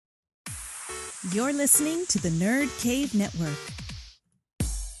You're listening to the Nerd Cave Network.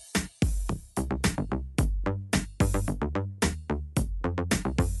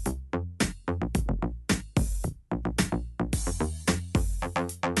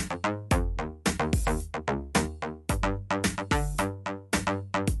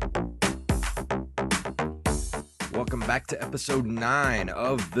 Welcome back to episode 9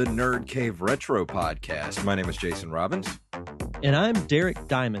 of the Nerd Cave Retro Podcast. My name is Jason Robbins. And I'm Derek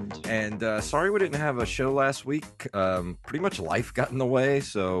Diamond. And sorry we didn't have a show last week. Pretty much life got in the way,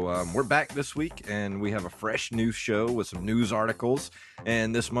 so we're back this week, and we have a fresh news show with some news articles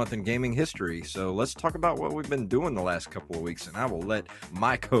and this month in gaming history. So let's talk about what we've been doing the last couple of weeks, and I will let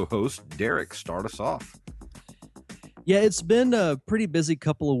my co-host, Derek, start us off. Yeah, it's been a pretty busy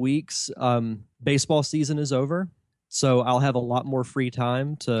couple of weeks. Baseball season is over, so I'll have a lot more free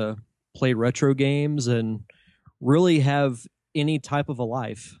time to play retro games and really have any type of a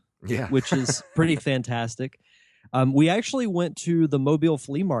life, which is pretty fantastic. We actually went to the Mobile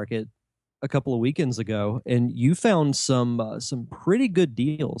Flea Market a couple of weekends ago, and you found some pretty good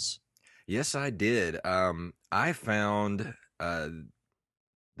deals. Yes, I did. I found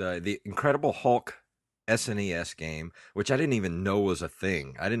the Incredible Hulk SNES game, which I didn't even know was a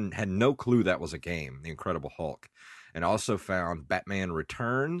thing. Had no clue that was a game, the Incredible Hulk. And also found Batman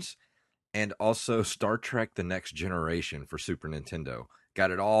Returns and also Star Trek The Next Generation for Super Nintendo.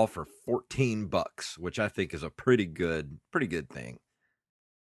 Got it all for $14, which I think is a pretty good thing.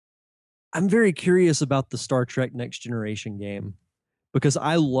 I'm very curious about the Star Trek Next Generation game because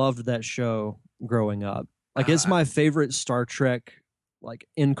I loved that show growing up. Like, it's my favorite Star Trek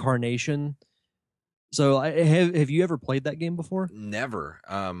incarnation. So have you ever played that game before? Never.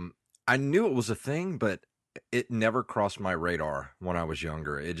 I knew it was a thing, but it never crossed my radar when I was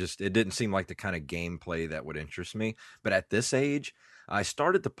younger. It didn't seem like the kind of gameplay that would interest me. But at this age, I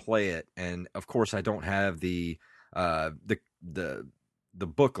started to play it, and of course, I don't have the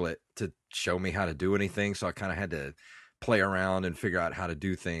booklet to show me how to do anything, so I kind of had to play around and figure out how to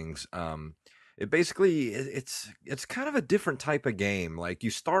do things. It's kind of a different type of game. Like, you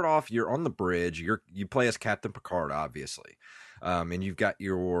start off, you're on the bridge, you play as Captain Picard, obviously. And you've got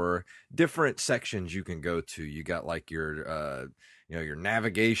your different sections you can go to. You got like your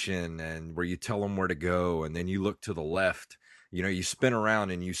navigation, and where you tell them where to go. And then you look to the left, you spin around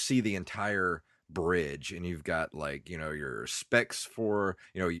and you see the entire bridge, and you've got your specs for,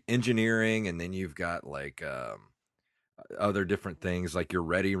 engineering. And then you've got other different things like your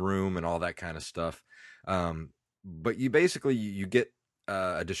ready room and all that kind of stuff. But you basically, you get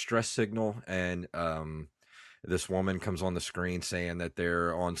a distress signal, and, this woman comes on the screen saying that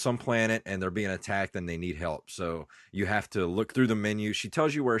they're on some planet and they're being attacked and they need help. So you have to look through the menu. She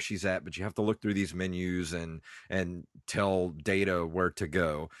tells you where she's at, but you have to look through these menus and tell Data where to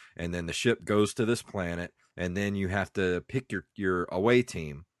go. And then the ship goes to this planet, and then you have to pick your away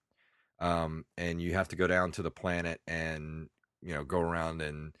team. And you have to go down to the planet and, go around,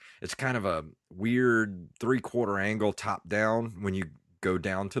 and it's kind of a weird 3/4 angle top down when you go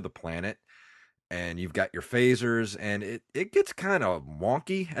down to the planet. And you've got your phasers, and it gets kind of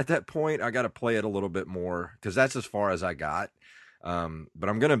wonky at that point. I got to play it a little bit more because that's as far as I got. But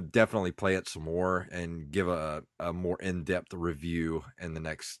I'm going to definitely play it some more and give a more in-depth review in the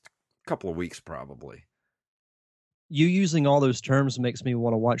next couple of weeks, probably. You using all those terms makes me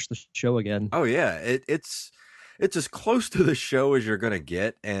want to watch the show again. Oh, yeah. It's as close to the show as you're going to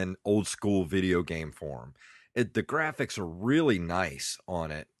get in old school video game form. The graphics are really nice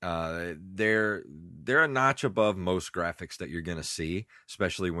on it. They're a notch above most graphics that you're gonna see,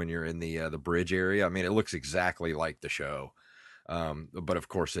 especially when you're in the bridge area. I mean, it looks exactly like the show, but of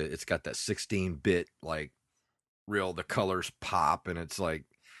course, it's got that 16-bit the colors pop, and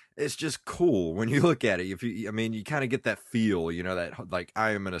it's just cool when you look at it. You kind of get that feel, that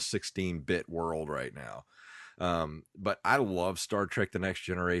I am in a 16-bit world right now. But I love Star Trek The Next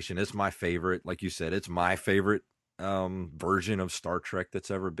Generation. It's my favorite. Like you said, it's my favorite version of Star Trek that's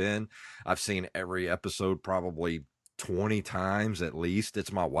ever been. I've seen every episode probably 20 times at least.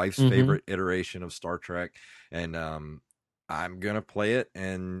 It's my wife's favorite iteration of Star Trek. And I'm going to play it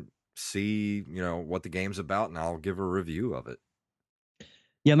and see, what the game's about, and I'll give a review of it.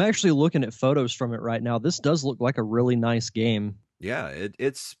 Yeah, I'm actually looking at photos from it right now. This does look like a really nice game. Yeah,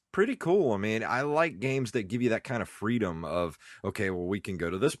 it's pretty cool. I mean, I like games that give you that kind of freedom of, okay, well, we can go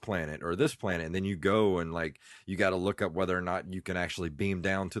to this planet or this planet, and then you go and you got to look up whether or not you can actually beam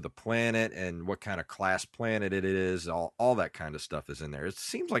down to the planet and what kind of class planet it is. All that kind of stuff is in there. It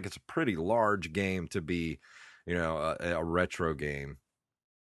seems like it's a pretty large game to be, a retro game.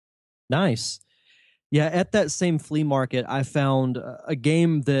 Nice. Yeah, at that same flea market, I found a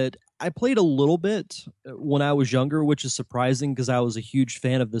game that I played a little bit when I was younger, which is surprising because I was a huge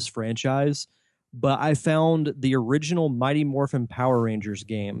fan of this franchise. But I found the original Mighty Morphin Power Rangers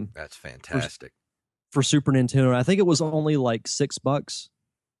game That's for fantastic. for Super Nintendo. I think it was only like $6,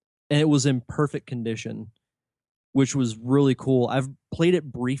 and it was in perfect condition, which was really cool. I've played it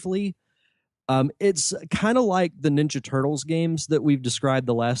briefly. It's kind of like the Ninja Turtles games that we've described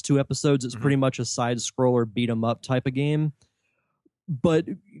the last two episodes. It's pretty much a side scroller beat 'em up type of game. But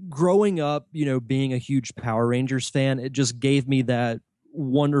growing up, being a huge Power Rangers fan, it just gave me that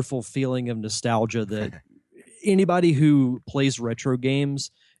wonderful feeling of nostalgia that anybody who plays retro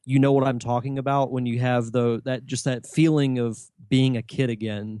games, you know what I'm talking about when you have that feeling of being a kid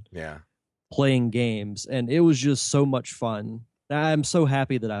again, Yeah. playing games, and it was just so much fun. I'm so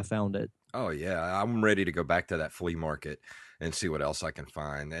happy that I found it. Oh yeah, I'm ready to go back to that flea market and see what else I can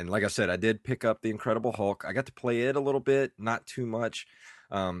find. And like I said, I did pick up the Incredible Hulk. I got to play it a little bit, not too much.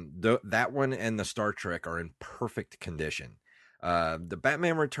 That one and the Star Trek are in perfect condition. The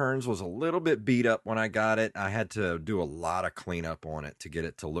Batman Returns was a little bit beat up when I got it. I had to do a lot of cleanup on it to get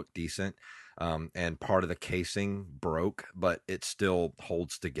it to look decent. And part of the casing broke, but it still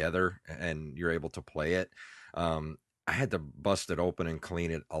holds together and you're able to play it. I had to bust it open and clean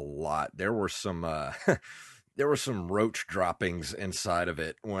it a lot. There were some there were some roach droppings inside of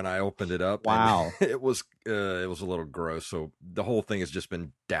it when I opened it up. Wow. And it was a little gross. So the whole thing has just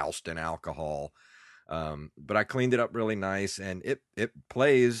been doused in alcohol. But I cleaned it up really nice, and it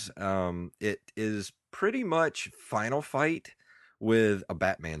plays. It is pretty much Final Fight with a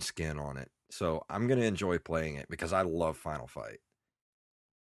Batman skin on it. So I'm gonna enjoy playing it because I love Final Fight.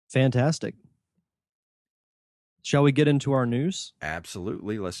 Fantastic. Shall we get into our news?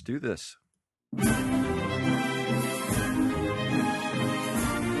 Absolutely, let's do this.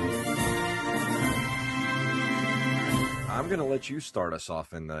 I'm going to let you start us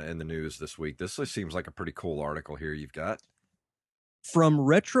off in the news this week. This seems like a pretty cool article here you've got. From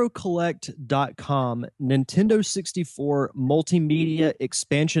retrocollect.com, Nintendo 64 multimedia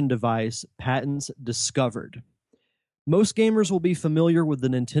expansion device patents discovered. Most gamers will be familiar with the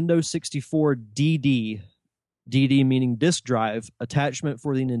Nintendo 64 DD meaning disk drive, attachment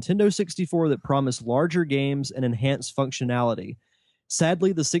for the Nintendo 64 that promised larger games and enhanced functionality.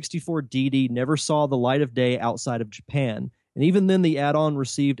 Sadly, the 64 DD never saw the light of day outside of Japan, and even then the add-on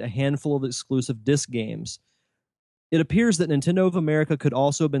received a handful of exclusive disc games. It appears that Nintendo of America could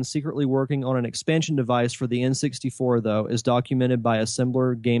also have been secretly working on an expansion device for the N64, though, as documented by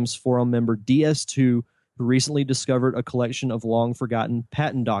Assembler Games Forum member DS2, who recently discovered a collection of long-forgotten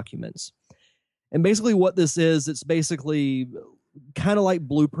patent documents. And basically what this is, it's basically kind of like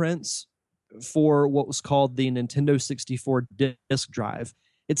blueprints for what was called the Nintendo 64 disk drive.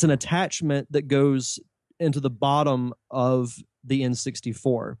 It's an attachment that goes into the bottom of the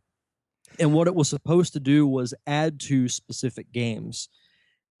N64. And what it was supposed to do was add to specific games.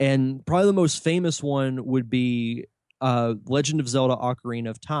 And probably the most famous one would be Legend of Zelda Ocarina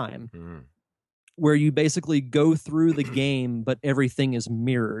of Time, where you basically go through the game, but everything is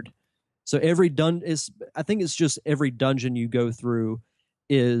mirrored. So I think it's just every dungeon you go through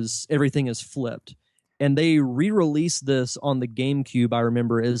everything is flipped. And they re-released this on the GameCube, I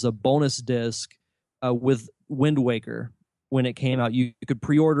remember, as a bonus disc with Wind Waker when it came out. You could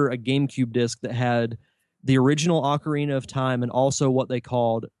pre-order a GameCube disc that had the original Ocarina of Time and also what they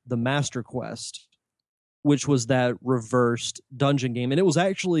called the Master Quest, which was that reversed dungeon game. And it was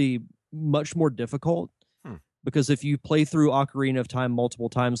actually much more difficult. Because if you play through Ocarina of Time multiple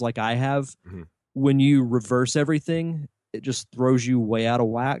times like I have, when you reverse everything, it just throws you way out of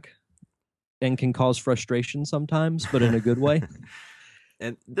whack and can cause frustration sometimes, but in a good way.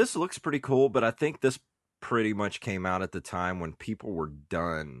 And this looks pretty cool, but I think this pretty much came out at the time when people were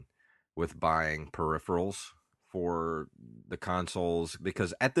done with buying peripherals for the consoles,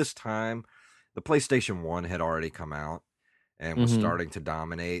 because at this time, the PlayStation 1 had already come out and was starting to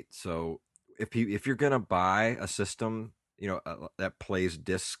dominate. So if you're gonna buy a system, that plays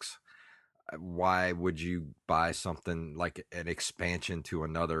discs, why would you buy something like an expansion to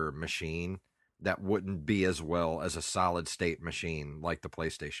another machine that wouldn't be as well as a solid state machine like the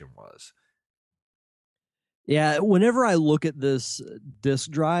PlayStation was? Yeah, whenever I look at this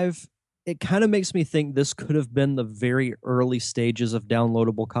disk drive, it kind of makes me think this could have been the very early stages of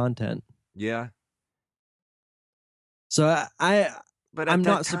downloadable content. Yeah. So I'm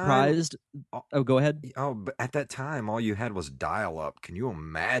not surprised. Oh, go ahead. Oh, but at that time, all you had was dial-up. Can you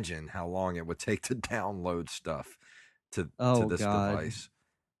imagine how long it would take to download stuff to this device?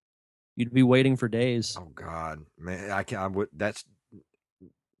 You'd be waiting for days. Oh God, man, I would.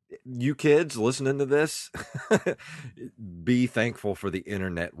 You kids listening to this, be thankful for the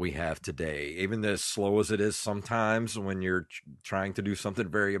internet we have today. Even as slow as it is sometimes when you're trying to do something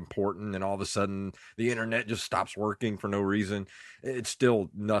very important and all of a sudden the internet just stops working for no reason, it's still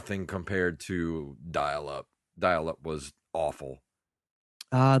nothing compared to dial up. Dial up was awful.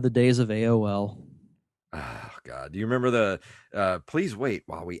 Ah, the days of AOL. Oh, God. Do you remember please wait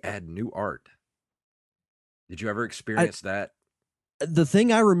while we add new art? Did you ever I, experience that? the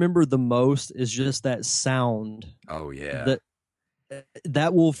thing I remember the most is just that sound Oh, yeah. that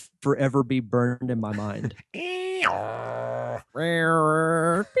that will forever be burned in my mind. Or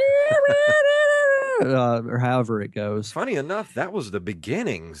however it goes. Funny enough, that was the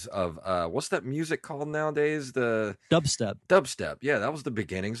beginnings of what's that music called nowadays? The Dubstep. dubstep. Yeah, that was the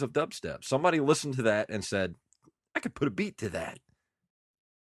beginnings of dubstep. Somebody listened to that and said, I could put a beat to that.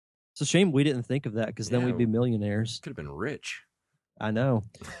 It's a shame we didn't think of that because then Yeah, we'd be millionaires. could have been rich. I know.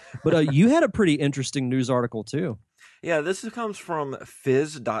 But you had a pretty interesting news article too. Yeah, this comes from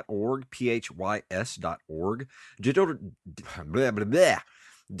phys.org, phys.org. Digital, blah, blah, blah.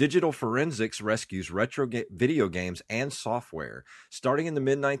 Digital forensics rescues retro video games and software. Starting in the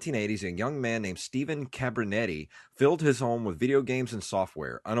mid 1980s, a young man named Stephen Cabrinetti filled his home with video games and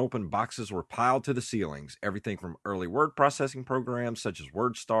software. Unopened boxes were piled to the ceilings, everything from early word processing programs such as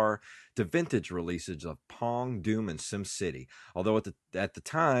WordStar to vintage releases of Pong, Doom, and SimCity. Although at the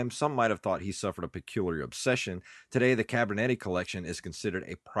time, some might have thought he suffered a peculiar obsession, today the Cabernetti collection is considered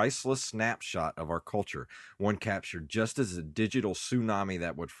a priceless snapshot of our culture, one captured just as a digital tsunami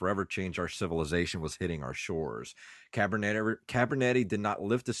that would forever change our civilization was hitting our shores. Cabernetti did not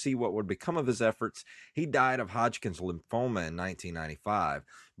live to see what would become of his efforts. He died of Hodgkin's lymphoma in 1995,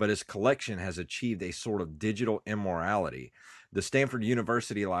 but his collection has achieved a sort of digital immortality. The Stanford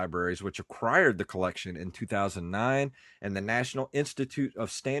University Libraries, which acquired the collection in 2009, and the National Institute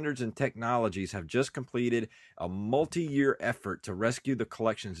of Standards and Technologies have just completed a multi-year effort to rescue the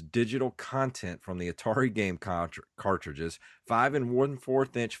collection's digital content from the Atari game cartridges, 5 and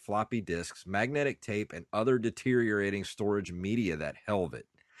 1/4 inch floppy disks, magnetic tape, and other deteriorating storage media that held it.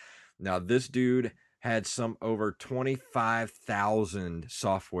 Now, this dude had some over 25,000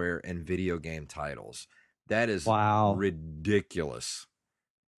 software and video game titles. That is Wow. ridiculous.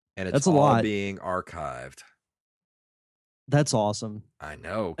 And it's That's a all lot. being archived. That's awesome. I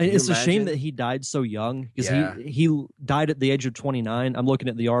know. Can you It's a shame imagine? that he died so young because Yeah. he died at the age of 29. I'm looking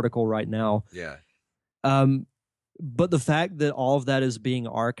at the article right now. Yeah. Um, but the fact that all of that is being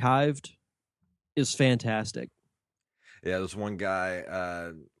archived is fantastic. Yeah, there's one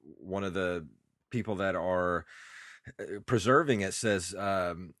guy, one of the people that are preserving it says,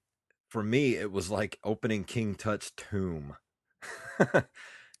 for me, it was like opening King Tut's tomb. Can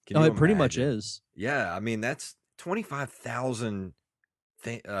Oh, you it pretty much imagine? is. Yeah, I mean, that's 25,000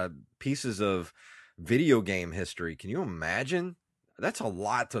 pieces of video game history. Can you imagine? That's a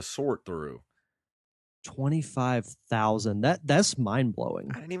lot to sort through. 25,000. That's mind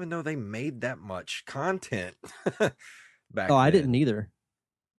blowing. I didn't even know they made that much content back Oh, I then. didn't either.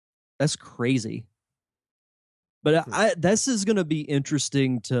 That's crazy. But this is going to be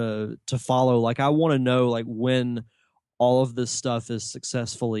interesting to follow. Like I want to know like when all of this stuff is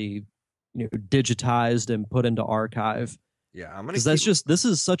successfully, digitized and put into archive. Yeah, I'm gonna Because keep. this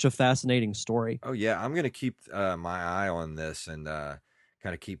is such a fascinating story. Oh yeah, I'm gonna keep my eye on this and kind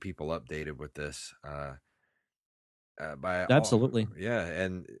of keep people updated with this. By all, Absolutely. yeah,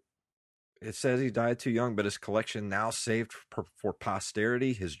 and it says he died too young, but his collection now saved for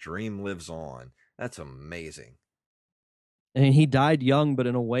posterity. His dream lives on. That's amazing. And he died young, but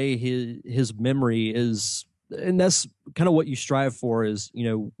in a way his memory is, and that's kind of what you strive for is,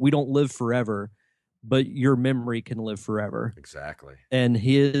 we don't live forever, but your memory can live forever. Exactly. And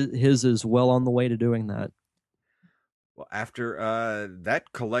his is well on the way to doing that. Well, after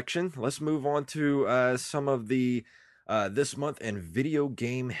that collection, let's move on to some of the this month in video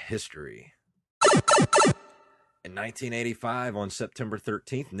game history. In 1985, on September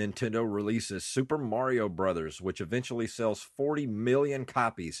 13th, Nintendo releases Super Mario Bros., which eventually sells 40 million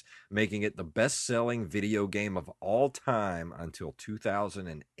copies, making it the best-selling video game of all time until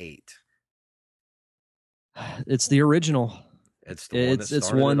 2008. It's the original. It's the one that It's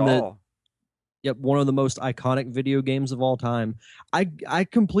started one it that, all. yep, one of the most iconic video games of all time. I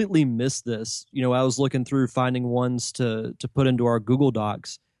completely missed this. I was looking through finding ones to put into our Google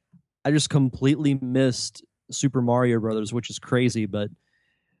Docs. I just completely missed Super Mario Brothers, which is crazy, but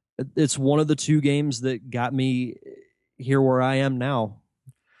it's one of the two games that got me here where I am now.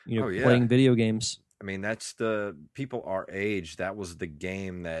 Oh yeah. Playing video games. I mean, that's the people our age. That was the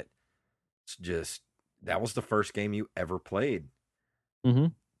game that just that was the first game you ever played. Mm-hmm.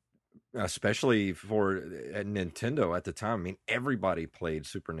 especially for Nintendo at the time. I mean, everybody played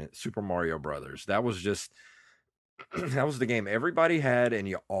Super Mario Brothers. That was just that was the game everybody had, and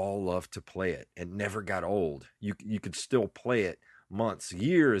you all loved to play it. It never got old. You could still play it months,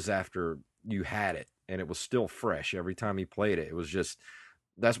 years after you had it, and it was still fresh every time you played it. It was just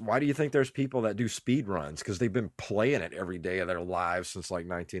that's why do you think there's people that do speed runs because they've been playing it every day of their lives since like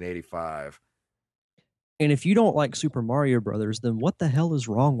 1985. And if you don't like Super Mario Brothers, then what the hell is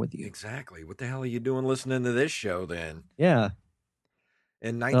wrong with you? Exactly. What the hell are you doing listening to this show then? Yeah.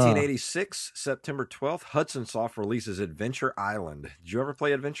 In Uh, 1986, September 12th, Hudson Soft releases Adventure Island. Did you ever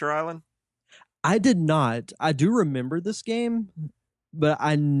play Adventure Island? I did not. I do remember this game, but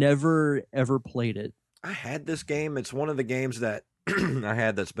I never ever played it. I had this game. It's one of the games that I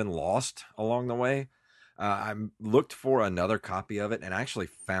had that's been lost along the way. I looked for another copy of it and actually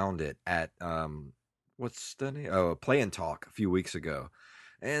found it at what's the name? Oh, Play and Talk a few weeks ago.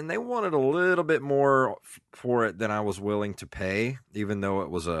 And they wanted a little bit more for it than I was willing to pay, even though it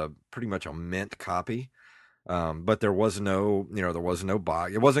was a pretty much a mint copy. But there was no, there was no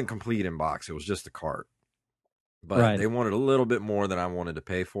box. It wasn't complete in box. It was just the cart. But Right. they wanted a little bit more than I wanted to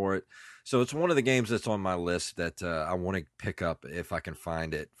pay for it. So it's one of the games that's on my list that I want to pick up if I can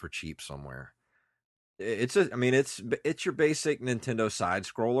find it for cheap somewhere. I mean, it's your basic Nintendo side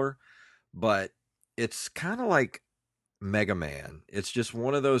scroller, but it's kind of like Mega Man. It's just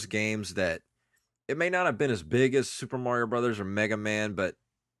one of those games that it may not have been as big as Super Mario Brothers or Mega Man, but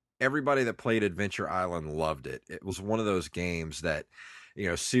everybody that played Adventure Island loved it. It was one of those games that,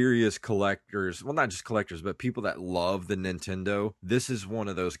 serious collectors, well, not just collectors, but people that love the Nintendo, this is one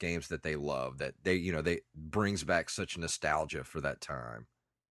of those games that they love that they brings back such nostalgia for that time.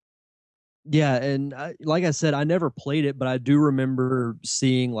 Yeah, and like I said, I never played it, but I do remember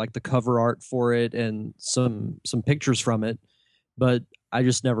seeing like the cover art for it and some pictures from it, but I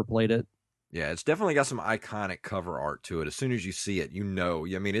just never played it. Yeah, it's definitely got some iconic cover art to it. As soon as you see it,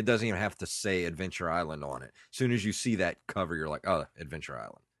 I mean, it doesn't even have to say Adventure Island on it. As soon as you see that cover, you're like, oh, Adventure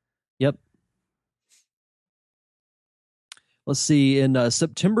Island. Yep. Let's see. In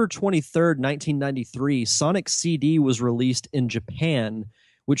September 23rd, 1993, Sonic CD was released in Japan,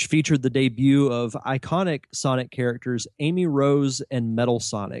 which featured the debut of iconic Sonic characters Amy Rose and Metal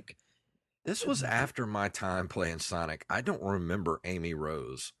Sonic. This was after my time playing Sonic. I don't remember Amy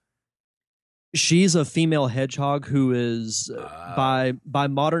Rose. She's a female hedgehog who is, Oh. by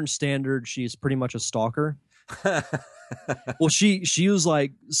modern standards, she's pretty much a stalker. Well, she was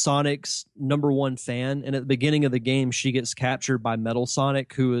like Sonic's number one fan, and at the beginning of the game, she gets captured by Metal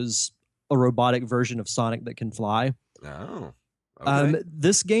Sonic, who is a robotic version of Sonic that can fly. Oh. Okay.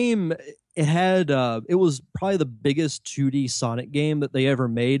 This game, it was probably the biggest 2D Sonic game that they ever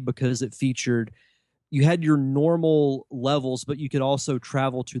made because it featured, you had your normal levels, but you could also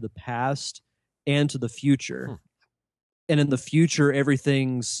travel to the past and to the future. Hmm. And in the future,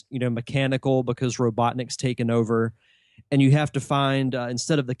 everything's mechanical because Robotnik's taken over, and you have to find,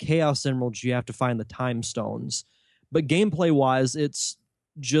 instead of the Chaos Emeralds, you have to find the Time Stones. But gameplay wise, it's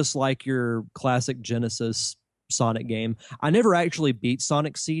just like your classic Genesis Sonic game. I never actually beat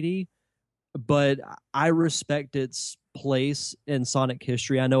Sonic CD, but I respect its place in Sonic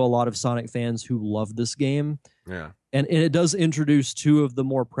history. I know a lot of Sonic fans who love this game, Yeah. and it does introduce two of the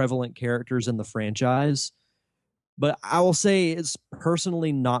more prevalent characters in the franchise. But I will say it's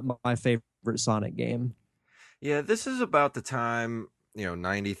personally not my favorite Sonic game. Yeah, this is about the time,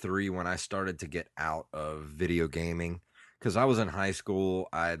 93 when I started to get out of video gaming because I was in high school.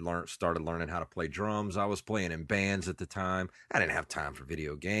 I had started learning how to play drums. I was playing in bands at the time. I didn't have time for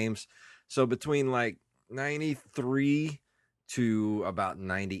video games. So between like 93 to about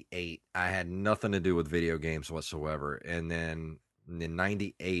 98, I had nothing to do with video games whatsoever. And then in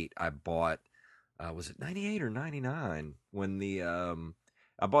 98, I bought was it 98 or 99 when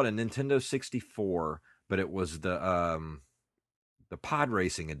I bought a Nintendo 64, but it was the pod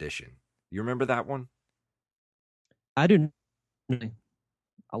racing edition. You remember that one? I do.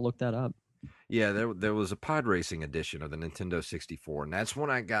 I'll look that up. Yeah, there was a pod racing edition of the Nintendo 64, and that's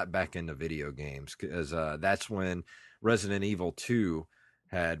when I got back into video games because that's when Resident Evil 2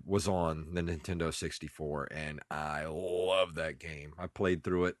 was on the Nintendo 64, and I love that game. I played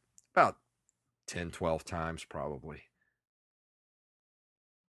through it about 10, 12 times probably.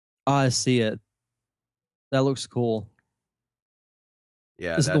 I see it. That looks cool.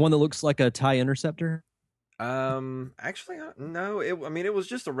 Yeah, Is it the that one that looks like a TIE Interceptor? actually, no. I mean, it was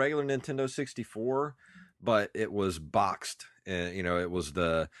just a regular Nintendo 64, but it was boxed. It was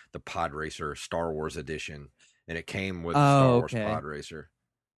the Pod Racer Star Wars edition, and it came with Star Oh, Wars okay. Pod Racer.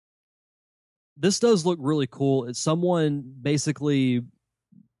 This does look really cool. It's someone basically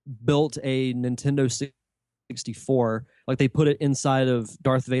built a Nintendo 64. Like they put it inside of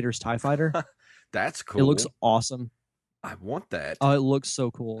Darth Vader's TIE fighter. That's It looks cool. awesome. I want that. Oh, it looks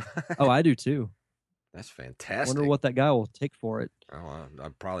so cool. Oh, I do too. That's I fantastic. wonder what that guy will take for it. Oh,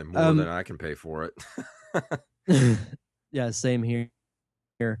 probably more than I can pay for it. Yeah, same here.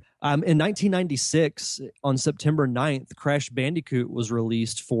 In 1996, on September 9th, Crash Bandicoot was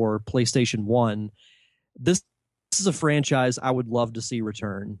released for PlayStation 1. This is a franchise I would love to see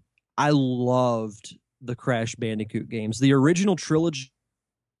return. I loved the Crash Bandicoot games, the original trilogy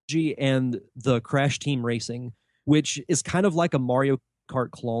and the Crash Team Racing, which is kind of like a Mario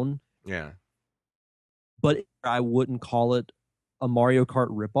Kart clone. Yeah. But I wouldn't call it a Mario Kart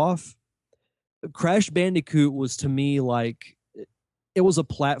ripoff. Crash Bandicoot was to me like it was a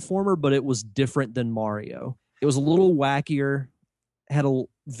platformer, but it was different than Mario. It was a little wackier, had a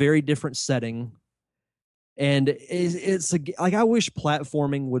very different setting, and it's like I wish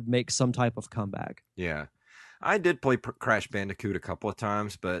platforming would make some type of comeback. Yeah, I did play Crash Bandicoot a couple of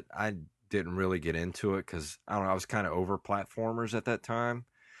times, but I didn't really get into it because I don't know. I was kind of over platformers at that time.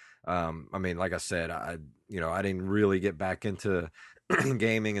 I mean, like I said, I didn't really get back into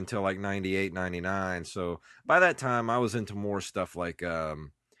gaming until like 98, 99. So by that time I was into more stuff like the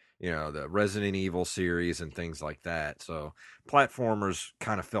Resident Evil series and things like that. So platformers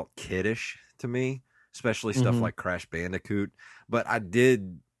kind of felt kiddish to me, especially stuff like Crash Bandicoot. But I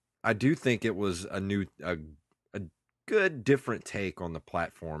do think it was a good different take on the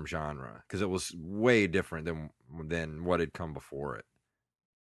platform genre because it was way different than what had come before it.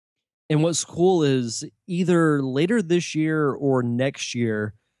 And what's cool is either later this year or next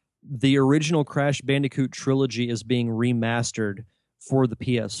year, the original Crash Bandicoot trilogy is being remastered for the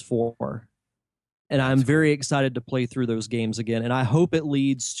PS4. And I'm very excited to play through those games again. And I hope it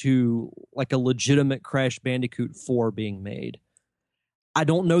leads to like a legitimate Crash Bandicoot 4 being made. I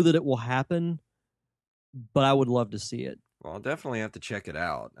don't know that it will happen, but I would love to see it. Well, I'll definitely have to check it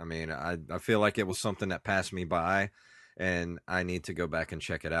out. I mean, I feel like it was something that passed me by, and I need to go back and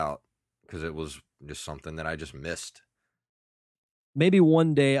check it out because it was just something that I just missed. Maybe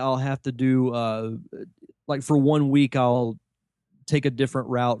one day I'll have to do, like for 1 week, I'll take a different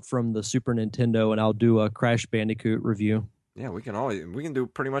route from the Super Nintendo and I'll do a Crash Bandicoot review. Yeah, we can do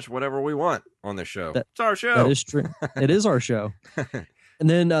pretty much whatever we want on this show. It's our show. That is true. It is our show. And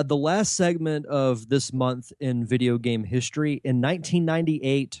then the last segment of this month in video game history, in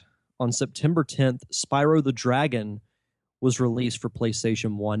 1998, on September 10th, Spyro the Dragon was released for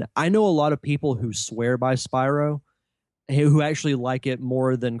PlayStation 1. I know a lot of people who swear by Spyro, who actually like it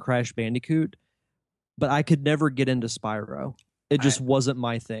more than Crash Bandicoot, but I could never get into Spyro. It just wasn't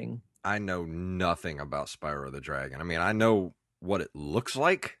my thing. I know nothing about Spyro the Dragon. I mean, I know what it looks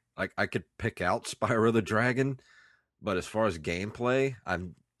like. Like I could pick out Spyro the Dragon, but as far as gameplay, I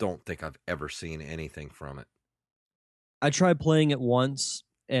don't think I've ever seen anything from it. I tried playing it once,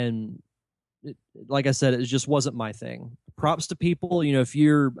 and like I said, it just wasn't my thing. Props to people, if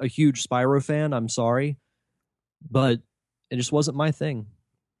you're a huge Spyro fan, I'm sorry, but it just wasn't my thing.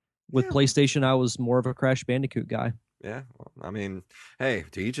 With PlayStation, I was more of a Crash Bandicoot guy. Yeah, well, I mean, hey,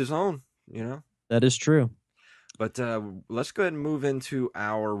 to each his own, That is true. But let's go ahead and move into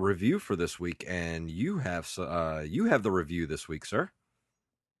our review for this week, and you have the review this week, sir.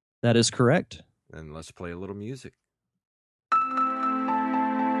 That is correct. And let's play a little music.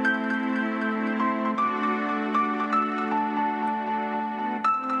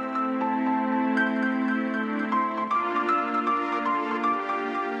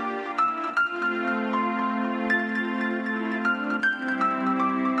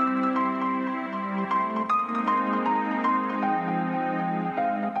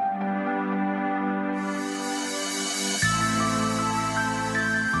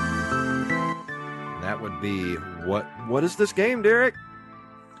 Be what is this game, Derek?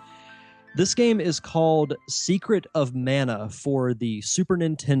 This game is called Secret of Mana for the Super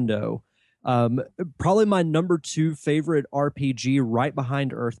Nintendo. Probably my number 2 favorite RPG, right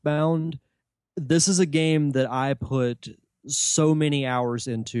behind Earthbound. This is a game that I put so many hours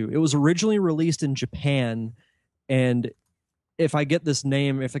into. It was originally released in Japan, and if I get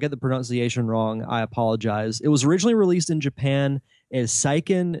the pronunciation wrong, I apologize. It was originally released in Japan as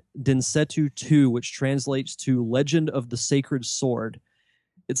Seiken Densetsu 2, which translates to Legend of the Sacred Sword.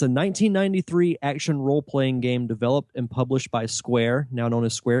 It's a 1993 action role-playing game developed and published by Square, now known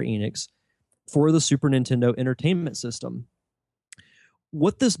as Square Enix, for the Super Nintendo Entertainment System.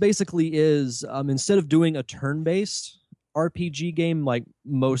 What this basically is, instead of doing a turn-based RPG game like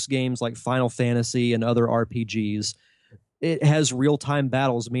most games like Final Fantasy and other RPGs, it has real-time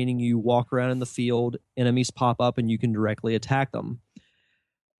battles, meaning you walk around in the field, enemies pop up, and you can directly attack them.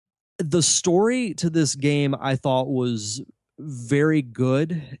 The story to this game I thought was very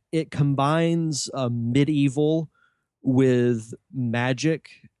good. It combines medieval with magic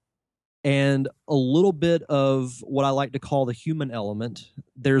and a little bit of what I like to call the human element.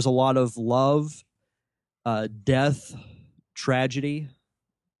 There's a lot of love, death, tragedy,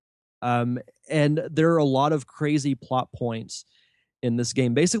 and there are a lot of crazy plot points in this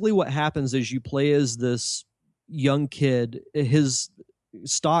game. Basically, what happens is you play as this young kid. His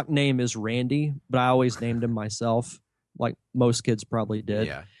stock name is Randy, but I always named him myself, like most kids probably did.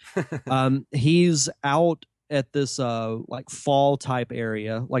 Yeah. He's out at this like fall type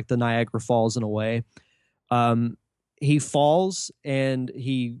area, like the Niagara Falls in a way. He falls and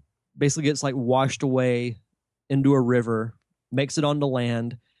he basically gets like washed away into a river, makes it onto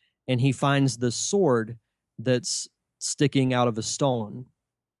land, and he finds this sword that's sticking out of a stone.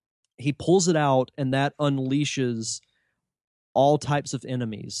 He pulls it out, and that unleashes all types of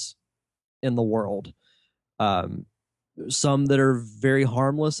enemies in the world. Some that are very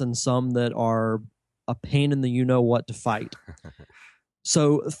harmless and some that are a pain in the you know what to fight.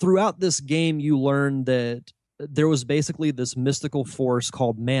 So throughout this game, you learn that there was basically this mystical force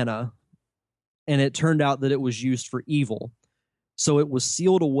called mana, and it turned out that it was used for evil. So it was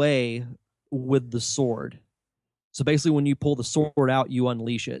sealed away with the sword. So basically, when you pull the sword out, you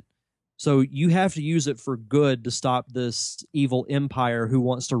unleash it. So you have to use it for good to stop this evil empire who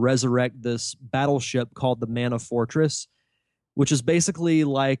wants to resurrect this battleship called the Mana Fortress, which is basically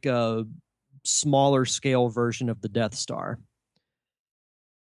like a smaller scale version of the Death Star.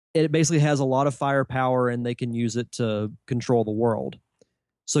 It basically has a lot of firepower and they can use it to control the world.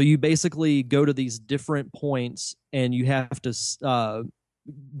 So you basically go to these different points and you have to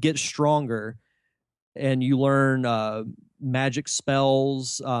get stronger, and you learn magic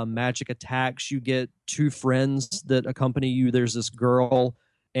spells, magic attacks. You get two friends that accompany you. There's this girl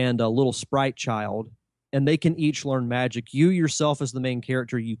and a little sprite child, and they can each learn magic. You yourself as the main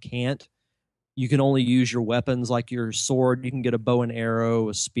character, you can't. You can only use your weapons like your sword. You can get a bow and arrow,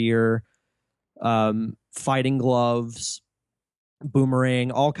 a spear, fighting gloves,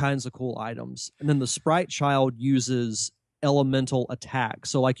 boomerang, all kinds of cool items. And then the sprite child uses elemental attacks.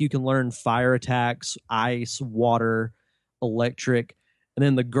 So like you can learn fire attacks, ice, water, electric. And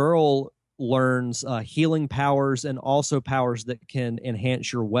then the girl learns healing powers and also powers that can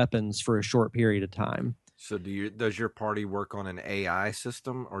enhance your weapons for a short period of time. So does your party work on an AI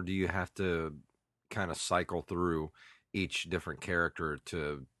system, or do you have to kind of cycle through each different character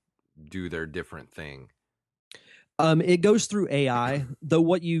to do their different thing? It goes through AI, though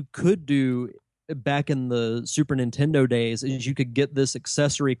what you could do back in the Super Nintendo days is you could get this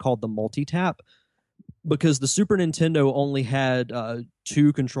accessory called the multi-tap, because the Super Nintendo only had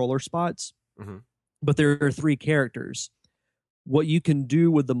two controller spots, but there are three characters. What you can do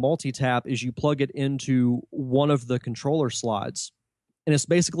with the multi-tap is you plug it into one of the controller slots, and it's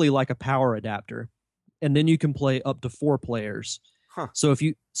basically like a power adapter. And then you can play up to 4 players. Huh. So if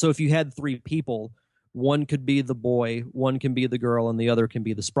you had 3 people, one could be the boy, one can be the girl, and the other can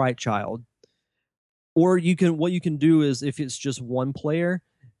be the sprite child. Or what you can do is, if it's just one player,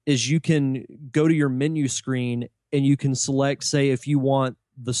 is you can go to your menu screen and you can select, say, if you want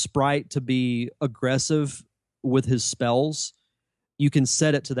the sprite to be aggressive with his spells, you can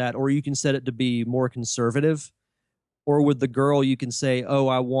set it to that, or you can set it to be more conservative. Or with the girl, you can say, oh,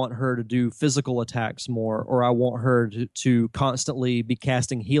 I want her to do physical attacks more, or I want her to constantly be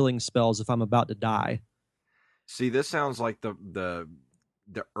casting healing spells if I'm about to die. See, this sounds like the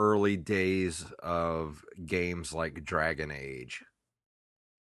early days of games like Dragon Age.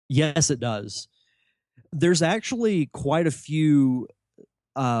 Yes, it does. There's actually quite a few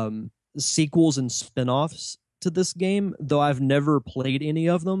sequels and spin-offs to this game, though I've never played any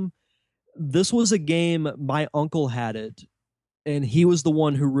of them. This was a game, my uncle had it, and he was the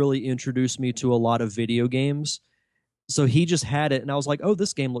one who really introduced me to a lot of video games. So he just had it, and I was like, oh,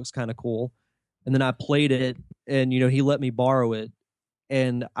 this game looks kind of cool. And then I played it, and he let me borrow it.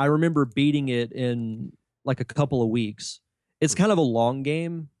 And I remember beating it in like a couple of weeks. It's kind of a long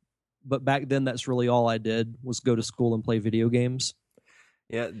game, but back then that's really all I did, was go to school and play video games.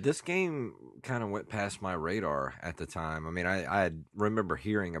 Yeah, this game kind of went past my radar at the time. I mean, I remember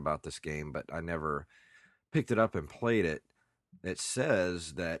hearing about this game, but I never picked it up and played it. It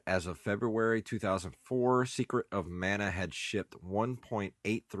says that as of February 2004, Secret of Mana had shipped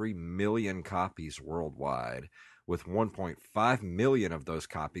 1.83 million copies worldwide, with 1.5 million of those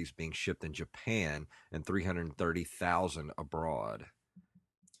copies being shipped in Japan and 330,000 abroad.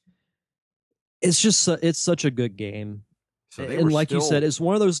 It's such a good game. So and like you said, it's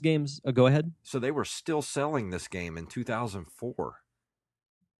one of those games. Go ahead. So they were still selling this game in 2004.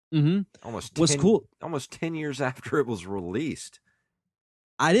 Mm-hmm. Almost What's 10 cool, almost 10 years after it was released.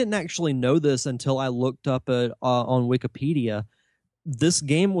 I didn't actually know this until I looked up it on Wikipedia. This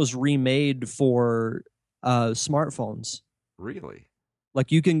game was remade for smartphones. Really?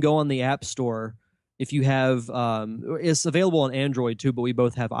 Like you can go on the App Store if you have. It's available on Android too, but we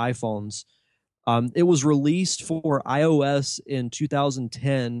both have iPhones. It was released for iOS in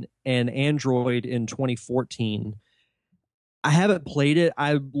 2010 and Android in 2014. I haven't played it.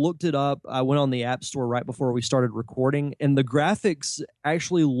 I looked it up. I went on the App Store right before we started recording, and the graphics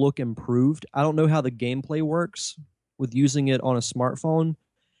actually look improved. I don't know how the gameplay works with using it on a smartphone.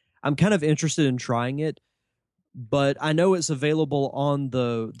 I'm kind of interested in trying it, but I know it's available on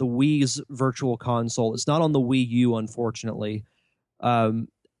the Wii's Virtual Console. It's not on the Wii U, unfortunately. Um,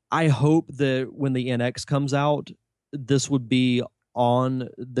 I hope that when the NX comes out, this would be on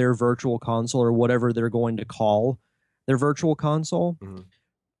their Virtual Console or whatever they're going to call their Virtual Console. Mhm.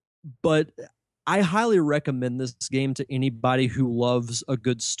 But I highly recommend this game to anybody who loves a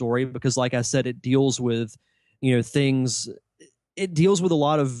good story because, like I said, it deals with, things. It deals with a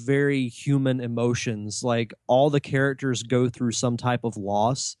lot of very human emotions. Like all the characters go through some type of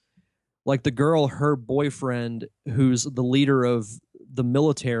loss. Like the girl, her boyfriend, who's the leader of the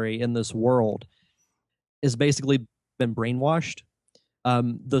military in this world, is basically been brainwashed.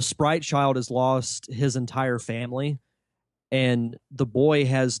 The sprite child has lost his entire family, and the boy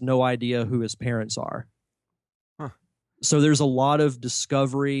has no idea who his parents are. Huh. So there's a lot of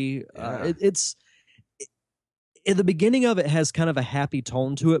discovery. Yeah. It's in the beginning of it has kind of a happy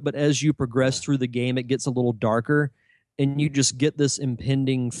tone to it, but as you progress through the game, it gets a little darker, and you just get this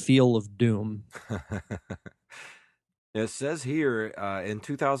impending feel of doom. It says here in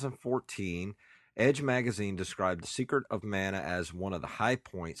 2014, Edge magazine described The Secret of Mana as one of the high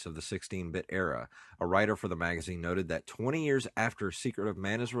points of the 16-bit era. A writer for the magazine noted that 20 years after Secret of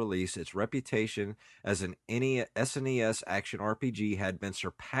Mana's release, its reputation as an SNES action RPG had been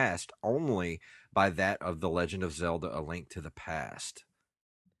surpassed only by that of The Legend of Zelda: A Link to the Past.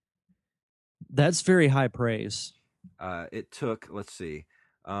 That's very high praise. It took, let's see,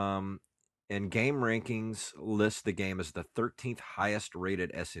 in game rankings, lists the game as the 13th highest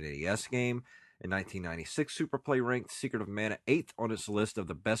rated SNES game. In 1996, Superplay ranked Secret of Mana 8th on its list of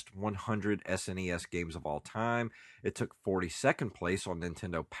the best 100 SNES games of all time. It took 42nd place on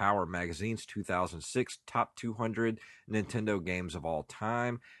Nintendo Power Magazine's 2006 Top 200 Nintendo Games of All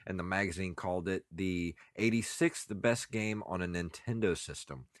Time, and the magazine called it the 86th best game on a Nintendo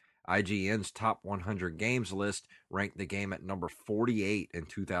system. IGN's Top 100 Games list ranked the game at number 48 in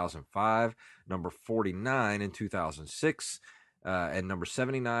 2005, number 49 in 2006, and number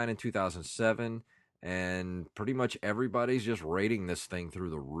 79 in 2007. And pretty much everybody's just rating this thing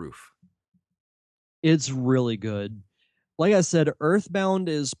through the roof. It's really good. Like I said, Earthbound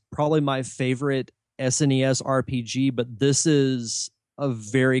is probably my favorite SNES RPG, but this is a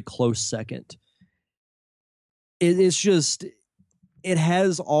very close second. It's just it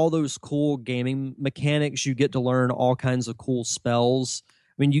has all those cool gaming mechanics. You get to learn all kinds of cool spells.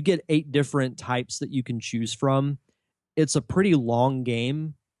 I mean, you get 8 different types that you can choose from. It's a pretty long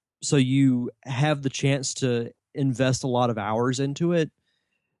game, so you have the chance to invest a lot of hours into it.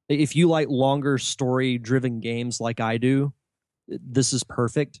 If you like longer story driven games like I do, this is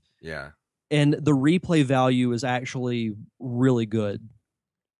perfect. Yeah. And the replay value is actually really good.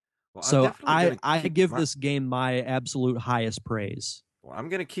 Well, So I give this game my absolute highest praise. Well, I'm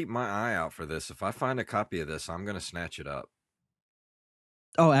going to keep my eye out for this. If I find a copy of this, I'm going to snatch it up.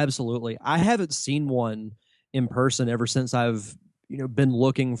 Oh, absolutely. I haven't seen one in person ever since I've been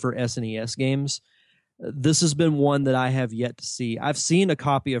looking for SNES games. This has been one that I have yet to see. I've seen a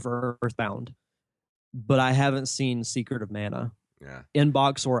copy of Earthbound, but I haven't seen Secret of Mana. Yeah.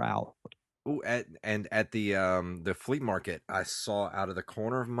 Inbox or out. Oh, at the flea market, I saw out of the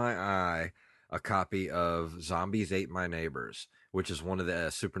corner of my eye a copy of Zombies Ate My Neighbors, which is one of the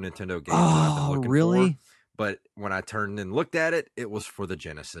Super Nintendo games that I've been looking really? for. But when I turned and looked at it, it was for the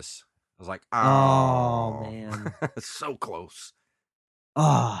Genesis. I was like, oh man, so close.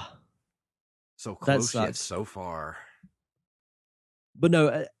 Ah, so close yet sucks. so far. But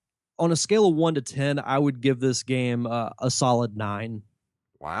no, on a scale of 1 to 10, I would give this game a solid 9.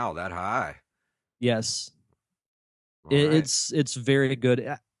 Wow, that high. Yes. All right. It's very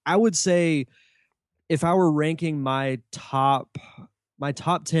good. I would say if I were ranking my top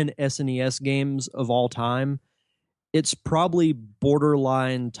 10 SNES games of all time, it's probably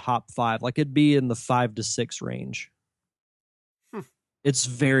borderline top 5. Like it'd be in the 5 to 6 range. It's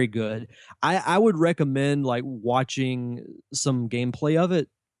very good. I would recommend like watching some gameplay of it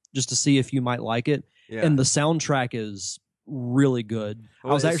just to see if you might like it. Yeah. And the soundtrack is really good. I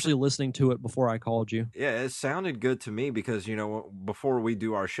Well, was actually listening to it before I called you. yeah, it sounded good to me because before we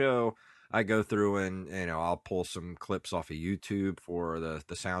do our show, I go through and I'll pull some clips off of YouTube for the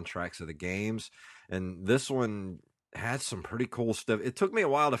soundtracks of the games, and this one had some pretty cool stuff. It took me a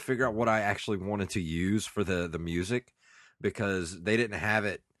while to figure out what I actually wanted to use for the music because they didn't have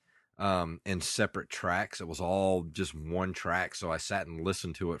it in separate tracks. It was all just one track, so I sat and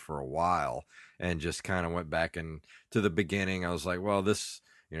listened to it for a while and just kind of went back and to the beginning. I was like, well, this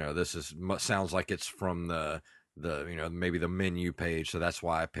is sounds like it's from the maybe the menu page, so that's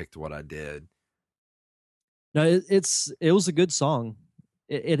why I picked what I did. No, it was a good song.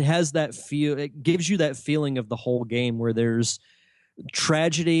 It has that feel. It gives you that feeling of the whole game where there's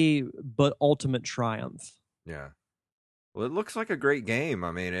tragedy but ultimate triumph. Yeah. Well, it looks like a great game.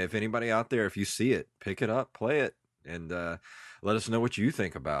 I mean, if anybody out there, if you see it, pick it up, play it, and let us know what you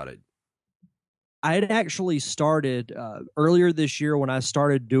think about it. I had actually started earlier this year when I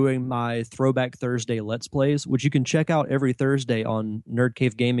started doing my Throwback Thursday Let's Plays, which you can check out every Thursday on Nerd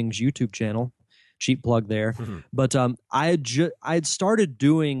Cave Gaming's YouTube channel. Cheap plug there. But I had started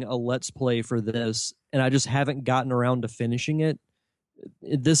doing a Let's Play for this, and I just haven't gotten around to finishing it.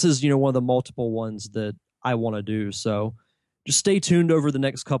 This is one of the multiple ones that I want to do. So just stay tuned over the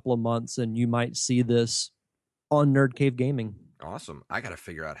next couple of months, and you might see this on Nerd Cave Gaming. Awesome. I got to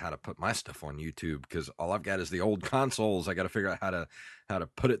figure out how to put my stuff on YouTube because all I've got is the old consoles. I got to figure out how to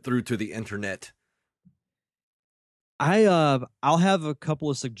put it through to the internet. I'll have a couple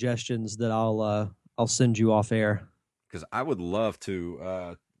of suggestions that I'll send you off air because I would love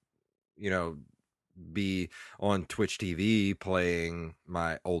to be on Twitch TV playing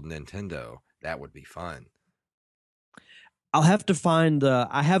my old Nintendo. That would be fun. I'll have to find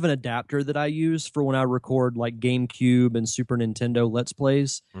I have an adapter that I use for when I record like GameCube and Super Nintendo Let's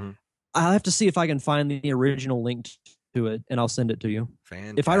Plays. Mm-hmm. I'll have to see if I can find the original link to it, and I'll send it to you.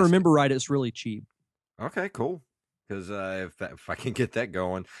 Fantastic. If I remember right, it's really cheap. Okay, cool. Because if I can get that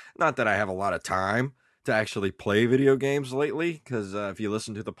going, not that I have a lot of time to actually play video games lately, because if you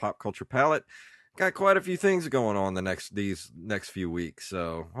listen to the Pop Culture Palette, got quite a few things going on these next few weeks.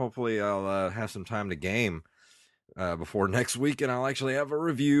 So hopefully I'll have some time to game before next week, and I'll actually have a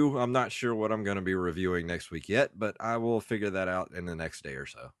review. I'm not sure what I'm going to be reviewing next week yet, but I will figure that out in the next day or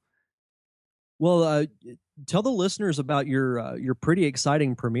so. Well, tell the listeners about your pretty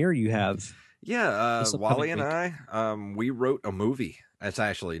exciting premiere you have. Yeah, Wally and I, we wrote a movie. It's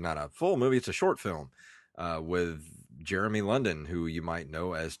actually not a full movie; it's a short film with Jeremy London, who you might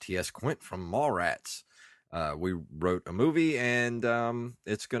know as T.S. Quint from Mallrats. We wrote a movie, and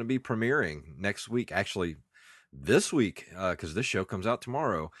it's going to be premiering next week. Actually, this week, because this show comes out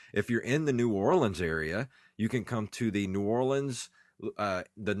tomorrow. If you're in the New Orleans area, you can come to the New Orleans, the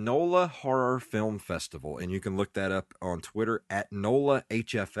NOLA Horror Film Festival, and you can look that up on Twitter at NOLA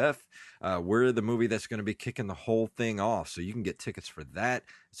HFF. We're the movie that's going to be kicking the whole thing off, so you can get tickets for that.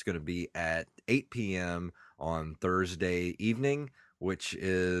 It's going to be at 8 p.m. on Thursday evening, which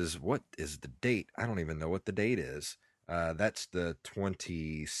is, what is the date? I don't even know what the date is. That's the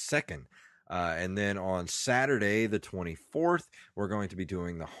 22nd. And then on Saturday, the 24th, we're going to be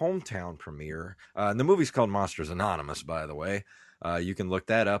doing the hometown premiere. And the movie's called Monsters Anonymous, by the way. You can look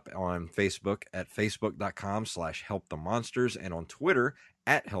that up on Facebook at facebook.com/helpthemonsters and on Twitter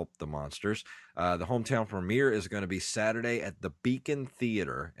at helpthemonsters. The hometown premiere is going to be Saturday at the Beacon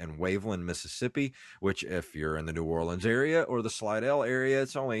Theater in Waveland, Mississippi, which if you're in the New Orleans area or the Slidell area,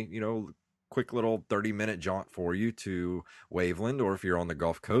 it's only, quick little 30-minute jaunt for you to Waveland, or if you're on the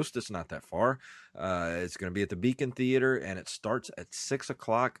Gulf Coast, it's not that far. It's going to be at the Beacon Theater, and it starts at 6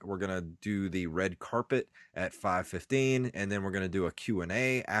 o'clock. We're going to do the red carpet at 5:15, and then we're going to do a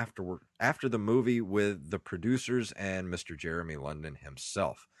Q&A after the movie with the producers and Mr. Jeremy London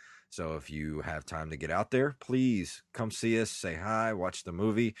himself. So if you have time to get out there, please come see us, say hi, watch the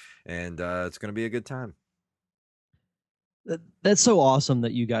movie, and it's going to be a good time. That's so awesome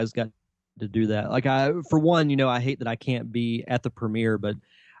that you guys got to do that. Like, for one, I hate that I can't be at the premiere, but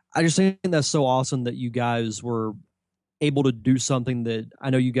I just think that's so awesome that you guys were able to do something that I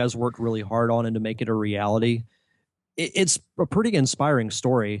know you guys worked really hard on and to make it a reality. It's a pretty inspiring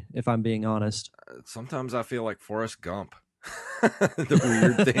story, if I'm being honest. Sometimes I feel like Forrest Gump. The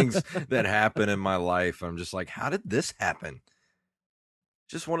weird things that happen in my life. I'm just like, how did this happen?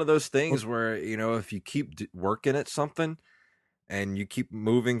 Just one of those things where, if you keep working at something and you keep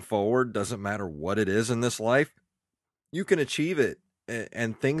moving forward, doesn't matter what it is in this life, you can achieve it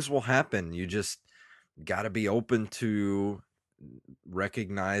and things will happen. You just got to be open to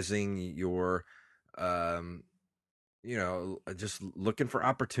recognizing your just looking for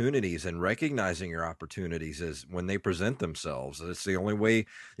opportunities and recognizing your opportunities as when they present themselves. It's the only way,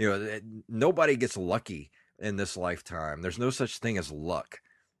 nobody gets lucky in this lifetime. There's no such thing as luck,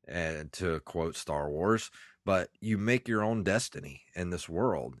 and to quote Star Wars, but you make your own destiny in this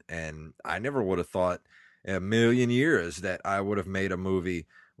world. And I never would have thought in a million years that I would have made a movie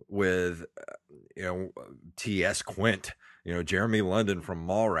with, T.S. Quint, Jeremy London from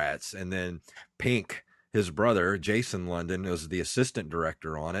Mallrats, and then Pink, his brother, Jason London, was the assistant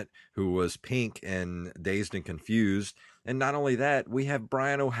director on it, who was Pink in Dazed and Confused. And not only that, we have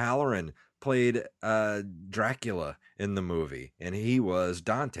Brian O'Halloran played Dracula in the movie, and he was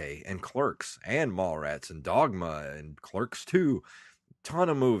Dante and Clerks and Mallrats and Dogma and Clerks 2. Ton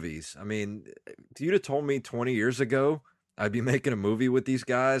of movies. I mean, if you'd have told me 20 years ago I'd be making a movie with these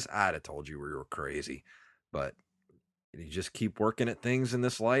guys, I'd have told you we were crazy. But you just keep working at things in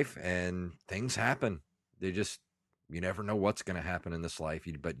this life, and things happen. You never know what's going to happen in this life,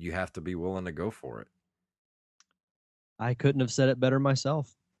 but you have to be willing to go for it. I couldn't have said it better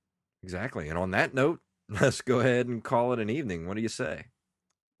myself. Exactly. And on that note, let's go ahead and call it an evening. What do you say?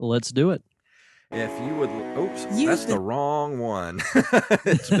 Let's do it. If you would, that's the wrong one.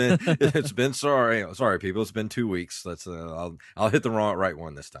 it's been sorry people. It's been 2 weeks. I'll hit the right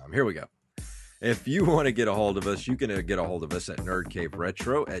one this time. Here we go. If you want to get a hold of us, you can get a hold of us at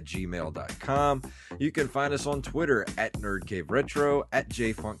nerdcaveretro@gmail.com. You can find us on Twitter at nerdcaveretro, at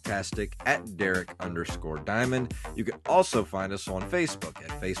jfunktastic, at Derek_Diamond. You can also find us on Facebook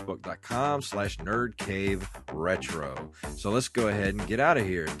at facebook.com/nerdcaveretro. So let's go ahead and get out of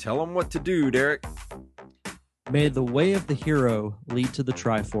here. Tell them what to do, Derek. May the way of the hero lead to the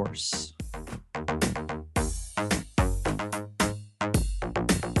Triforce.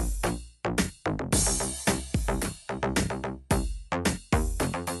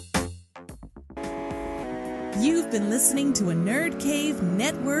 You've been listening to a Nerd Cave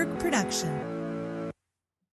Network production.